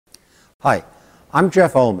Hi, I'm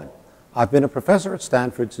Jeff Ullman. I've been a professor at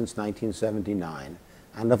Stanford since 1979,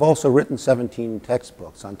 and I've also written 17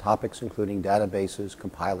 textbooks on topics including databases,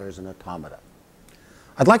 compilers, and automata.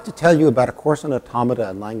 I'd like to tell you about a course on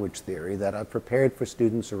automata and language theory that I've prepared for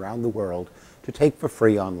students around the world to take for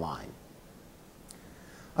free online.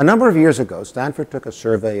 A number of years ago, Stanford took a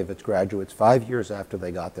survey of its graduates 5 years after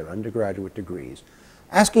they got their undergraduate degrees,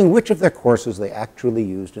 asking which of their courses they actually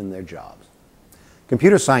used in their jobs.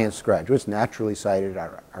 Computer science graduates naturally cited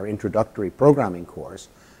our introductory programming course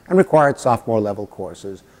and required sophomore-level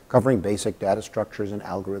courses covering basic data structures and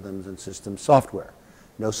algorithms and systems software.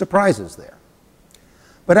 No surprises there.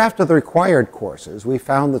 But after the required courses, we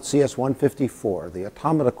found that CS154, the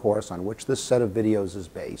automata course on which this set of videos is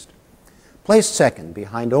based, placed second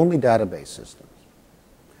behind only database systems.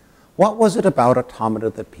 What was it about automata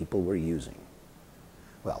that people were using?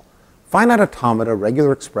 Well, finite automata,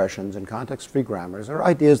 regular expressions, and context-free grammars are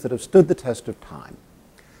ideas that have stood the test of time.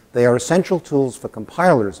 They are essential tools for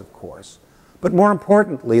compilers, of course, but more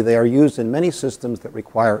importantly, they are used in many systems that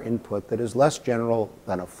require input that is less general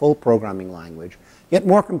than a full programming language, yet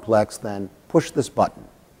more complex than push this button.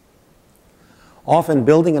 Often,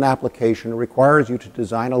 building an application requires you to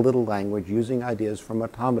design a little language using ideas from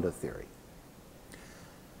automata theory.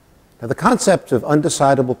 Now, the concepts of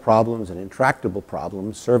undecidable problems and intractable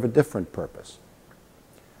problems serve a different purpose.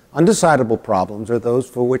 Undecidable problems are those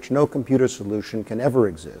for which no computer solution can ever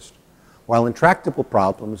exist, while intractable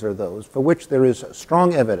problems are those for which there is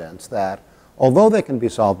strong evidence that, although they can be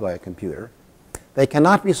solved by a computer, they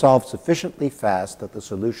cannot be solved sufficiently fast that the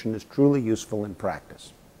solution is truly useful in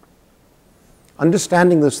practice.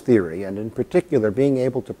 Understanding this theory, and in particular being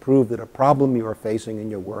able to prove that a problem you are facing in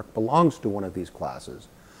your work belongs to one of these classes,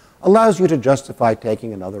 allows you to justify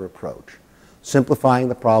taking another approach, simplifying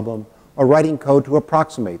the problem, or writing code to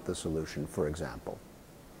approximate the solution, for example.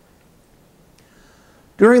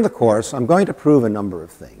 During the course, I'm going to prove a number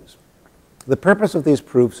of things. The purpose of these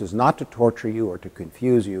proofs is not to torture you or to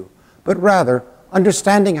confuse you, but rather,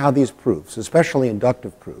 understanding how these proofs, especially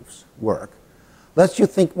inductive proofs, work, lets you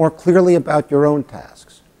think more clearly about your own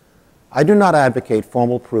tasks. I do not advocate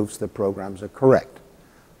formal proofs that programs are correct.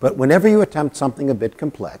 But whenever you attempt something a bit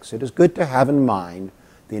complex, it is good to have in mind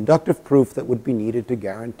the inductive proof that would be needed to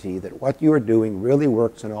guarantee that what you are doing really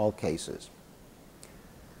works in all cases.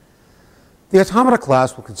 The automata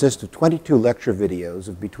class will consist of 22 lecture videos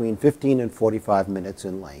of between 15 and 45 minutes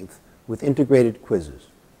in length with integrated quizzes.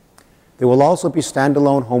 There will also be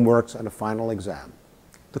standalone homeworks and a final exam.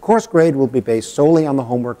 The course grade will be based solely on the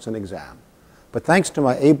homeworks and exam, but thanks to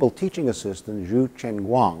my able teaching assistant, Zhu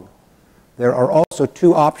Chenguang, there are also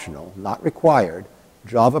 2 optional, not required,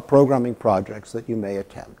 Java programming projects that you may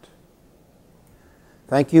attempt.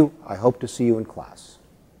 Thank you. I hope to see you in class.